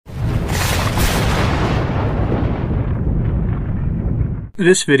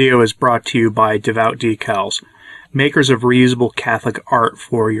This video is brought to you by Devout Decals, makers of reusable Catholic art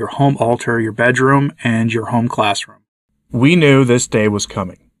for your home altar, your bedroom, and your home classroom. We knew this day was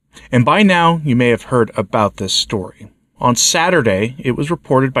coming, and by now you may have heard about this story. On Saturday, it was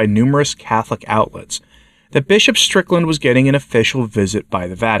reported by numerous Catholic outlets that Bishop Strickland was getting an official visit by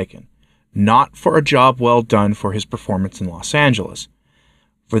the Vatican, not for a job well done for his performance in Los Angeles.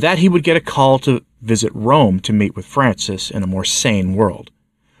 For that, he would get a call to visit Rome to meet with Francis in a more sane world.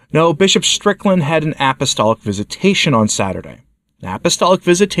 No, Bishop Strickland had an apostolic visitation on Saturday. An apostolic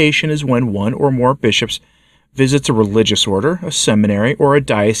visitation is when one or more bishops visits a religious order, a seminary, or a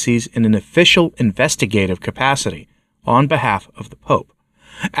diocese in an official investigative capacity on behalf of the Pope.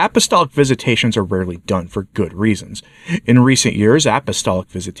 Apostolic visitations are rarely done for good reasons. In recent years, apostolic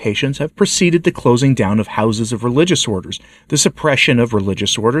visitations have preceded the closing down of houses of religious orders, the suppression of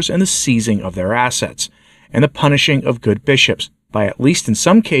religious orders, and the seizing of their assets, and the punishing of good bishops by, at least in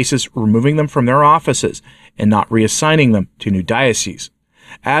some cases, removing them from their offices and not reassigning them to new dioceses,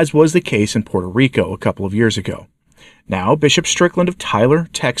 as was the case in Puerto Rico a couple of years ago. Now, Bishop Strickland of Tyler,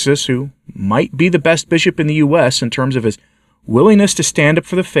 Texas, who might be the best bishop in the U.S. in terms of his willingness to stand up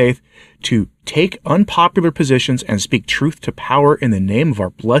for the faith, to take unpopular positions and speak truth to power in the name of our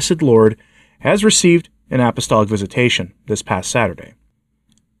blessed Lord, has received an apostolic visitation this past Saturday.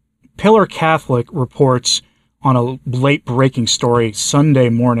 Pillar Catholic reports on a late-breaking story Sunday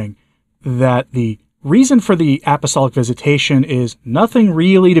morning that the reason for the apostolic visitation is nothing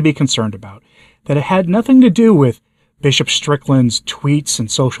really to be concerned about, that it had nothing to do with Bishop Strickland's tweets and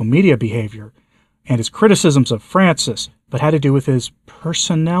social media behavior and his criticisms of Francis, but had to do with his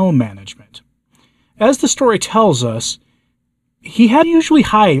personnel management. As the story tells us, he had a usually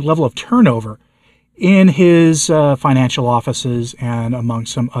high level of turnover in his financial offices and among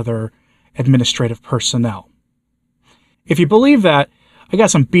some other administrative personnel. If you believe that, I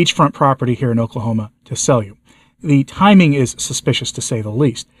got some beachfront property here in Oklahoma to sell you. The timing is suspicious, to say the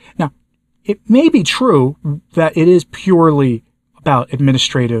least. Now, it may be true that it is purely about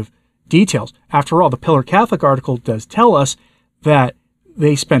administrative details. After all, the Pillar Catholic article does tell us that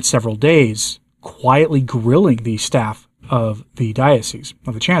they spent several days quietly grilling the staff of the diocese,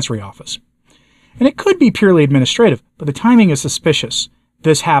 of the Chancery office. And it could be purely administrative, but the timing is suspicious.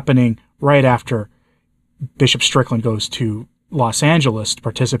 This happening right after Bishop Strickland goes to Los Angeles to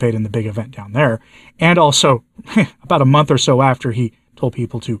participate in the big event down there, and also about a month or so after he told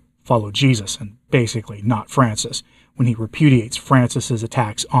people to follow Jesus and basically not Francis, when he repudiates Francis's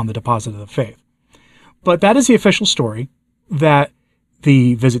attacks on the deposit of the faith. But that is the official story, that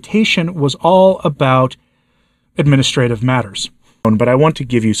the visitation was all about administrative matters. But I want to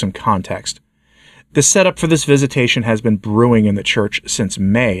give you some context. The setup for this visitation has been brewing in the church since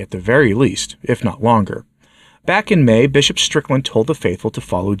May at the very least, if not longer. Back in May, Bishop Strickland told the faithful to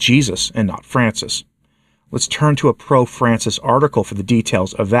follow Jesus and not Francis. Let's turn to a pro-Francis article for the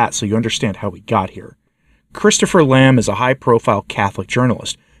details of that so you understand how we got here. Christopher Lamb is a high-profile Catholic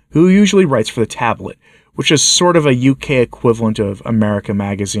journalist who usually writes for The Tablet, which is sort of a UK equivalent of America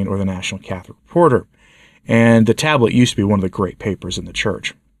Magazine or the National Catholic Reporter, and The Tablet used to be one of the great papers in the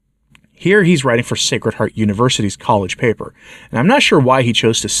church. Here he's writing for Sacred Heart University's college paper, and I'm not sure why he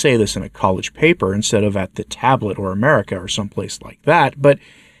chose to say this in a college paper instead of at The Tablet or America or someplace like that, but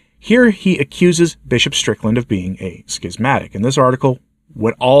here he accuses Bishop Strickland of being a schismatic, and this article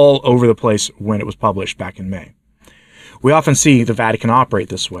went all over the place when it was published back in May. We often see the Vatican operate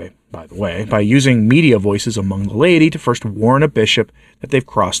this way, by the way, by using media voices among the laity to first warn a bishop that they've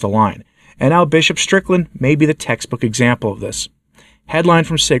crossed a line. And now Bishop Strickland may be the textbook example of this. Headline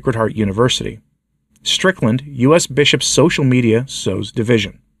from Sacred Heart University: Strickland, U.S. Bishop's social media sows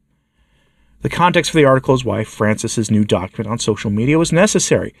division. The context for the article is why Francis's new document on social media was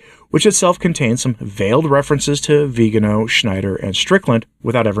necessary, which itself contains some veiled references to Vigano, Schneider, and Strickland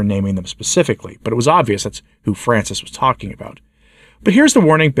without ever naming them specifically, but it was obvious that's who Francis was talking about. But here's the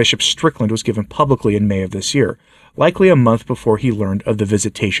warning Bishop Strickland was given publicly in May of this year, likely a month before he learned of the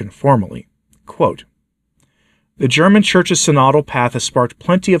visitation formally. Quote, "The German Church's synodal path has sparked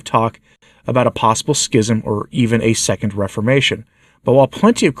plenty of talk about a possible schism or even a second Reformation. But while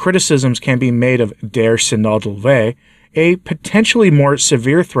plenty of criticisms can be made of der synodal way, a potentially more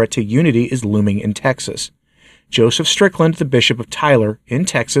severe threat to unity is looming in Texas. Joseph Strickland, the Bishop of Tyler, in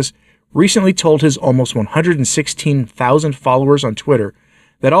Texas, recently told his almost 116,000 followers on Twitter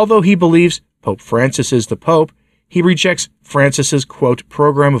that although he believes Pope Francis is the Pope, he rejects Francis's, quote,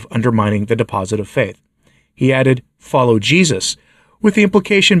 program of undermining the deposit of faith. He added, follow Jesus, with the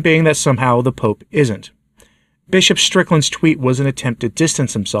implication being that somehow the Pope isn't. Bishop Strickland's tweet was an attempt to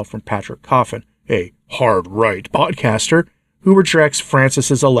distance himself from Patrick Coffin, a hard-right podcaster, who rejects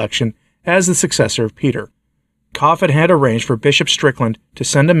Francis's election as the successor of Peter. Coffin had arranged for Bishop Strickland to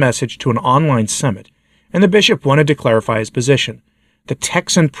send a message to an online summit, and the bishop wanted to clarify his position. The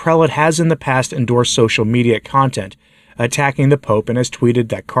Texan prelate has in the past endorsed social media content attacking the Pope and has tweeted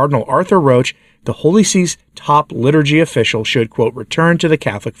that Cardinal Arthur Roche, the Holy See's top liturgy official, should, quote, return to the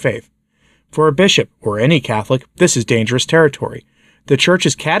Catholic faith. For a bishop, or any Catholic, this is dangerous territory. The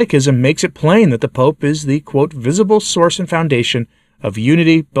Church's catechism makes it plain that the Pope is the, quote, visible source and foundation of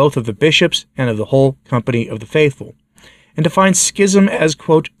unity both of the bishops and of the whole company of the faithful, and defines schism as,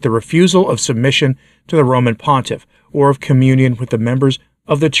 quote, the refusal of submission to the Roman pontiff, or of communion with the members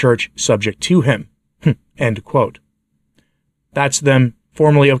of the Church subject to him, end quote. That's them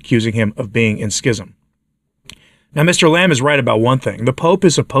formally accusing him of being in schism. Now, Mr. Lamb is right about one thing. The Pope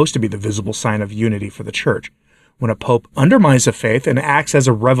is supposed to be the visible sign of unity for the Church. When a Pope undermines the faith and acts as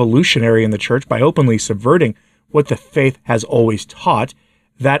a revolutionary in the Church by openly subverting what the faith has always taught,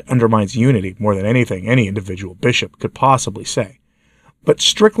 that undermines unity more than anything any individual bishop could possibly say. But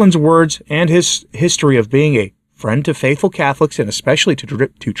Strickland's words and his history of being a friend to faithful Catholics and especially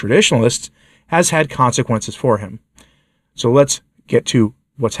to traditionalists has had consequences for him. So let's get to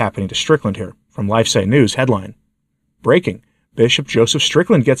what's happening to Strickland here. From LifeSite News, headline: Breaking. Bishop Joseph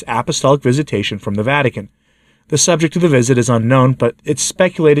Strickland gets apostolic visitation from the Vatican. The subject of the visit is unknown, but it's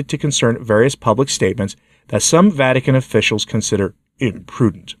speculated to concern various public statements that some Vatican officials consider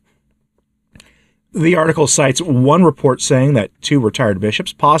imprudent. The article cites one report saying that two retired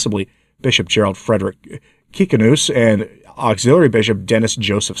bishops, possibly Bishop Gerald Frederick Kikanus and Auxiliary Bishop Dennis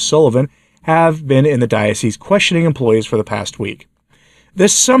Joseph Sullivan, have been in the diocese questioning employees for the past week.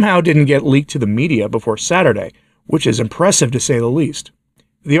 This somehow didn't get leaked to the media before Saturday, which is impressive to say the least.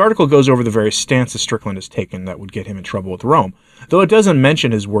 The article goes over the various stances Strickland has taken that would get him in trouble with Rome, though it doesn't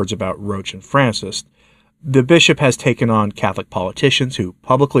mention his words about Roche and Francis. The bishop has taken on Catholic politicians who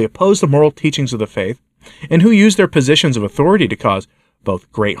publicly oppose the moral teachings of the faith and who use their positions of authority to cause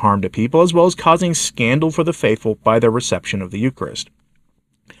both great harm to people as well as causing scandal for the faithful by their reception of the Eucharist.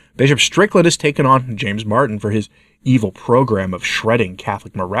 Bishop Strickland has taken on James Martin for his evil program of shredding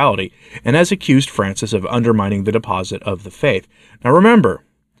Catholic morality and has accused Francis of undermining the deposit of the faith. Now remember,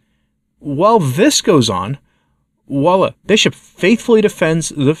 while this goes on, while a bishop faithfully defends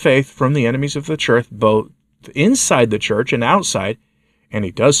the faith from the enemies of the church, both inside the church and outside, and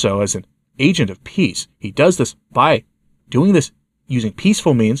he does so as an agent of peace, he does this by doing this using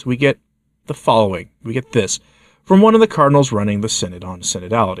peaceful means, we get the following. We get this from one of the cardinals running the Synod on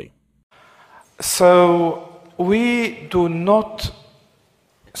Synodality. So we do not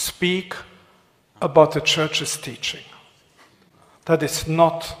speak about the Church's teaching. That is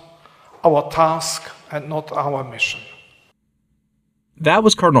not our task and not our mission. That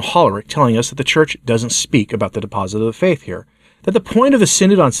was Cardinal Hollerich telling us that the Church doesn't speak about the deposit of the faith here, that the point of the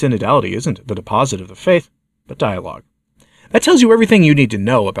Synod on Synodality isn't the deposit of the faith, but dialogue. That tells you everything you need to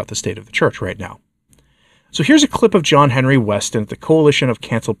know about the state of the Church right now. So here's a clip of John Henry Weston at the Coalition of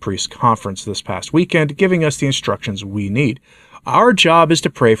Canceled Priests conference this past weekend, giving us the instructions we need. Our job is to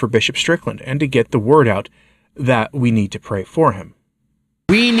pray for Bishop Strickland and to get the word out that we need to pray for him.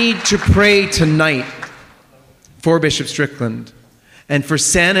 We need to pray tonight for Bishop Strickland and for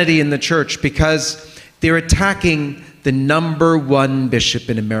sanity in the Church because they're attacking the number one bishop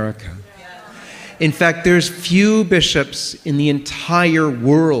in America. In fact, there's few bishops in the entire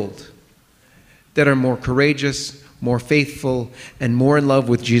world that are more courageous, more faithful, and more in love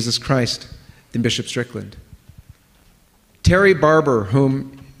with Jesus Christ than Bishop Strickland. Terry Barber,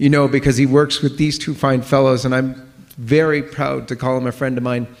 whom you know because he works with these two fine fellows, and I'm very proud to call him a friend of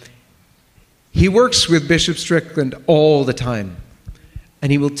mine, he works with Bishop Strickland all the time.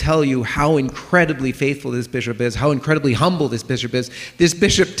 And he will tell you how incredibly faithful this bishop is, how incredibly humble this bishop is. This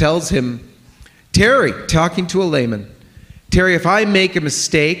bishop tells him, Terry, talking to a layman, Terry, if I make a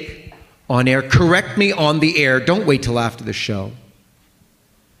mistake on air, correct me on the air. Don't wait till after the show.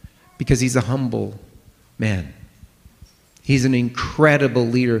 Because he's a humble man. He's an incredible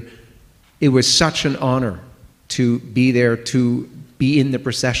leader. It was such an honor to be there, to be in the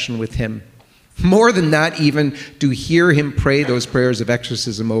procession with him. More than that, even to hear him pray those prayers of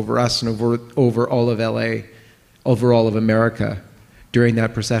exorcism over us and over all of LA, over all of America during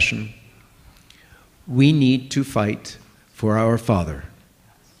that procession. We need to fight for our Father.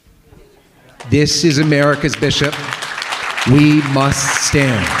 This is America's bishop. We must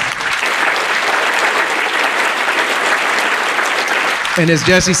stand. And as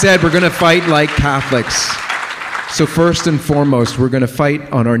Jesse said, we're going to fight like Catholics. So first and foremost, we're going to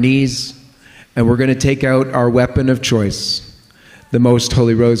fight on our knees, and we're going to take out our weapon of choice, the Most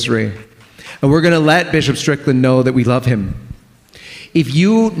Holy Rosary. And we're going to let Bishop Strickland know that we love him, If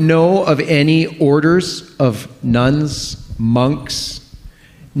you know of any orders of nuns, monks,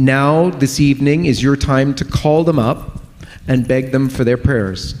 now this evening is your time to call them up and beg them for their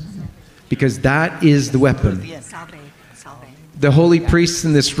prayers, because that is the weapon. The holy priests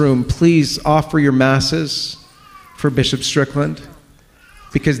in this room, please offer your masses for Bishop Strickland,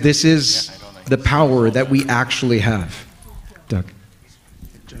 because this is the power that we actually have. Doug.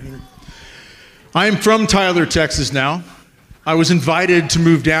 I'm from Tyler, Texas now. I was invited to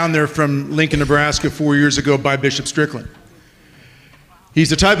move down there from Lincoln, Nebraska 4 years ago by Bishop Strickland. He's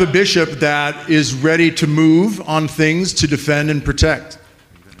the type of bishop that is ready to move on things to defend and protect.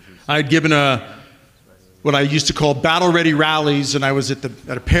 I had given what I used to call battle-ready rallies, and I was at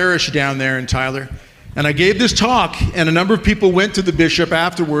a parish down there in Tyler. And I gave this talk, and a number of people went to the bishop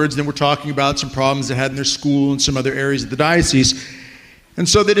afterwards and were talking about some problems they had in their school and some other areas of the diocese. And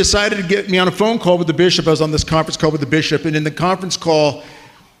so they decided to get me on a phone call with the bishop. I was on this conference call with the bishop, and in the conference call,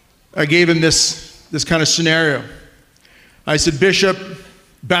 I gave him this kind of scenario. I said, Bishop,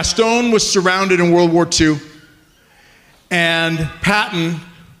 Bastogne was surrounded in World War II, and Patton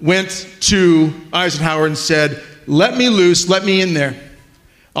went to Eisenhower and said, let me loose, let me in there.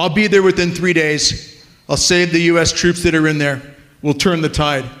 I'll be there within 3 days. I'll save the U.S. troops that are in there. We'll turn the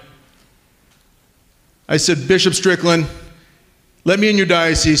tide. I said, Bishop Strickland, let me in your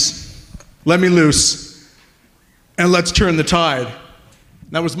diocese, let me loose, and let's turn the tide.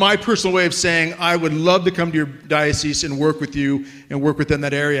 That was my personal way of saying I would love to come to your diocese and work with you and work within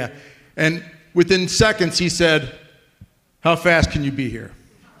that area. And within seconds, he said, how fast can you be here?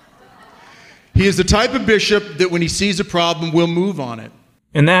 He is the type of bishop that when he sees a problem, will move on it.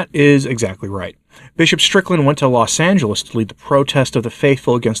 And that is exactly right. Bishop Strickland went to Los Angeles to lead the protest of the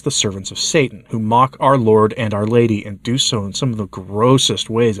faithful against the servants of Satan, who mock our Lord and Our Lady and do so in some of the grossest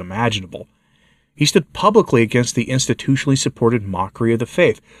ways imaginable. He stood publicly against the institutionally supported mockery of the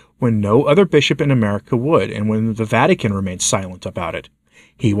faith when no other bishop in America would, and when the Vatican remained silent about it.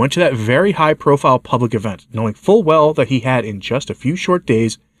 He went to that very high-profile public event, knowing full well that he had, in just a few short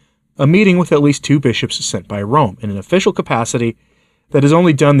days, a meeting with at least 2 bishops sent by Rome in an official capacity that is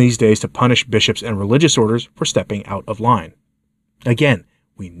only done these days to punish bishops and religious orders for stepping out of line. Again,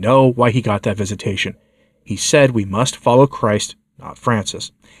 we know why he got that visitation. He said we must follow Christ, not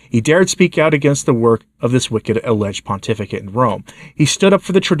Francis. He dared speak out against the work of this wicked alleged pontificate in Rome. He stood up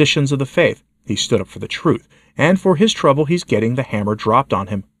for the traditions of the faith. He stood up for the truth. And for his trouble, he's getting the hammer dropped on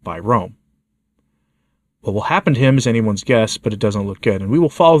him by Rome. What will happen to him is anyone's guess, but it doesn't look good. And we will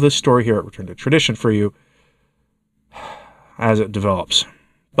follow this story here at Return to Tradition for you as it develops.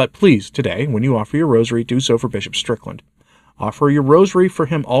 But please, today, when you offer your rosary, do so for Bishop Strickland. Offer your rosary for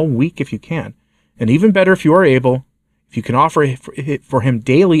him all week if you can. And even better, if you are able, if you can offer it for him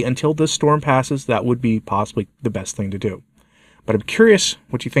daily until this storm passes, that would be possibly the best thing to do. But I'm curious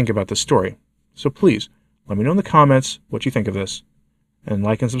what you think about this story. So please, let me know in the comments what you think of this. And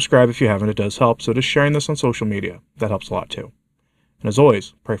like and subscribe if you haven't, it does help. So just sharing this on social media, that helps a lot too. And as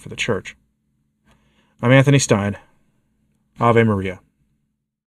always, pray for the church. I'm Anthony Stein. Ave Maria.